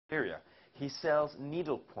bacteria. He sells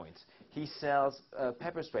needle points. He sells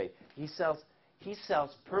pepper spray. He sells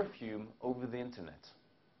perfume over the internet.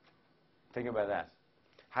 Think about that.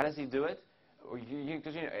 How does he do it?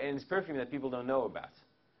 Because and it's perfume that people don't know about.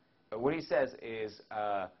 What he says is,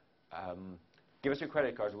 give us your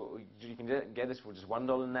credit cards. You can get this for just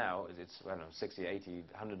 $1 now. It's, I don't know, $60, $80,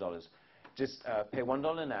 $100. Just pay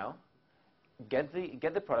 $1 now. Get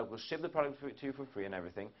the product. We'll ship the product to you for free and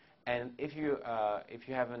everything. And if you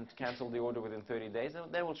haven't canceled the order within 30 days,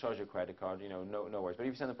 then we'll charge your credit card. No worries. But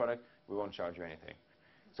if you send the product, we won't charge you anything.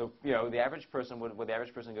 So the average person, what the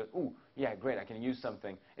average person goes, ooh, yeah, great, I can use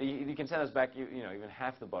something. You can send us back, even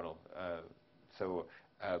half the bottle.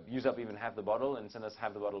 Use up even half the bottle and send us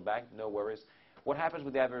half the bottle back. No worries. What happens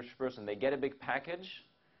with the average person? They get a big package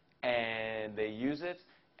and they use it,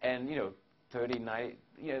 and 30, 90,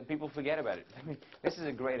 people forget about it. This is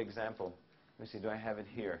a great example. Let me see, do I have it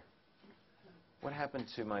here? What happened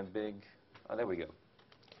to my big, oh, there we go.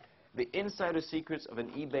 The Insider Secrets of an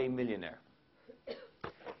eBay Millionaire.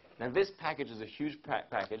 Now this package is a huge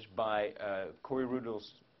package by Corey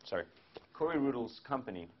Rudel's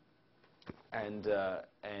company, and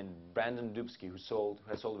Brandon Dubsky, who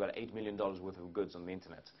has sold about $8 million worth of goods on the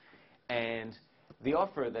internet. And the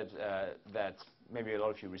offer that maybe a lot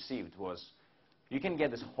of you received was, you can get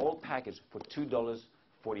this whole package for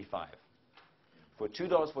 $2.45. For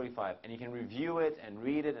 $2.45, and you can review it and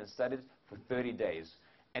read it and study it for 30 days.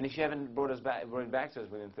 And if you haven't brought it back to us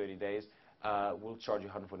within 30 days, we'll charge you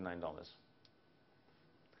 $149.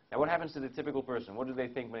 Now, what happens to the typical person? What do they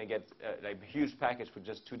think when they get a huge package for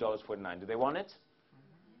just $2.49? Do they want it?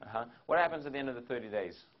 What happens at the end of the 30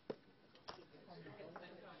 days?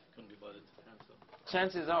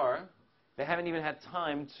 Chances are they haven't even had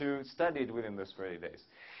time to study it within those 30 days.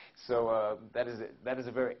 So that is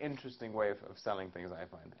a very interesting way of selling things, I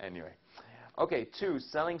find. Anyway. Okay, 2,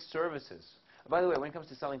 selling services. By the way, when it comes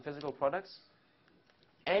to selling physical products,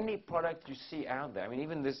 any product you see out there, I mean,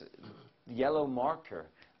 even this yellow marker,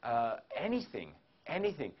 anything.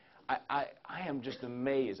 I am just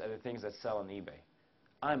amazed at the things that sell on eBay.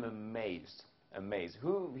 I'm amazed.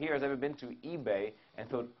 Who here has ever been to eBay and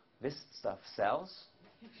thought, this stuff sells?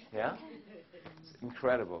 Yeah? It's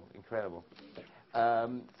incredible.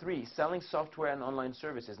 3, selling software and online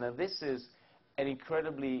services. Now, this is an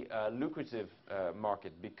incredibly lucrative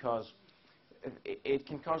market, because it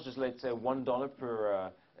can cost us, let's say, $1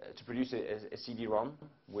 to produce a CD-ROM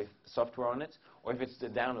with software on it, or if it's the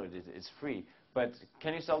download, it's free. But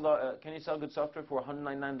can you sell good software for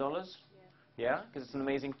 $199? Yeah, because it's an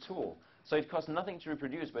amazing tool. So it costs nothing to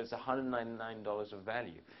reproduce, but it's $199 of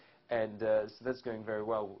value, and so that's going very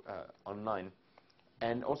well online.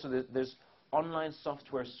 And also, there's online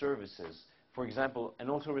software services. For example, an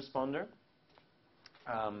autoresponder.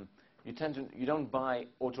 You don't buy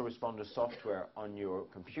autoresponder software on your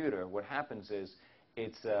computer. What happens is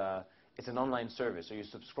it's an online service. So you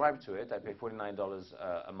subscribe to it. I pay $49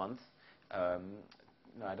 a month. No,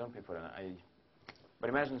 I don't pay $49. But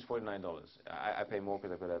imagine it's $49. I pay more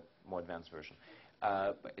because I've got a more advanced version.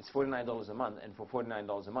 But it's $49 a month, and for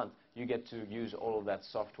 $49 a month, you get to use all of that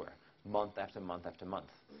software month after month after month.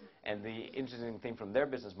 And the interesting thing from their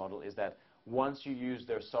business model is that once you use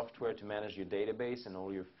their software to manage your database and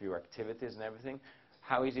all your activities and everything,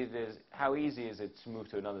 how easy is it to move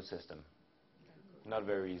to another system? Not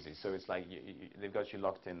very easy. So it's like they've got you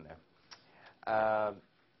locked in there.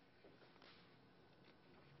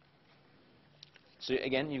 So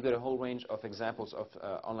again, you've got a whole range of examples of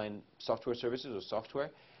online software services or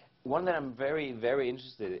software. One that I'm very, very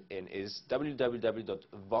interested in is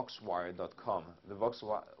www.voxwire.com, the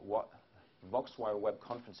Voxwire web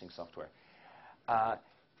conferencing software.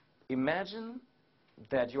 Imagine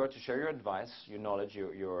that you are to share your advice, your knowledge,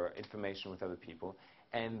 your information with other people,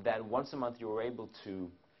 and that once a month you are able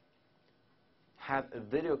to have a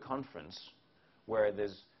video conference where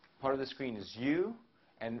there's part of the screen is you,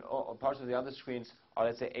 and parts of the other screens are,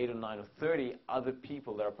 let's say, 8 or 9 or 30 other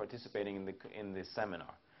people that are participating in this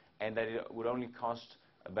seminar, and that it would only cost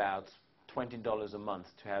about $20 a month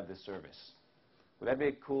to have this service. Would that be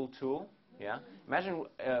a cool tool? Yeah. Imagine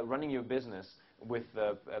running your business with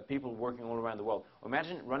people working all around the world. Or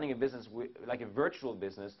imagine running a business like a virtual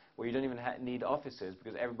business where you don't even need offices,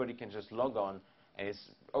 because everybody can just log on and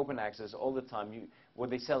it's open access all the time.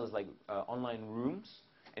 What they sell is like online rooms,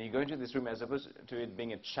 and you go into this room as opposed to it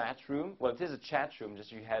being a chat room. Well, it is a chat room,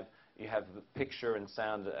 just you have the picture and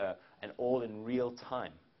sound and all in real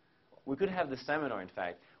time. We could have the seminar, in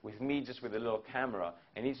fact, with me just with a little camera,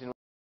 and each and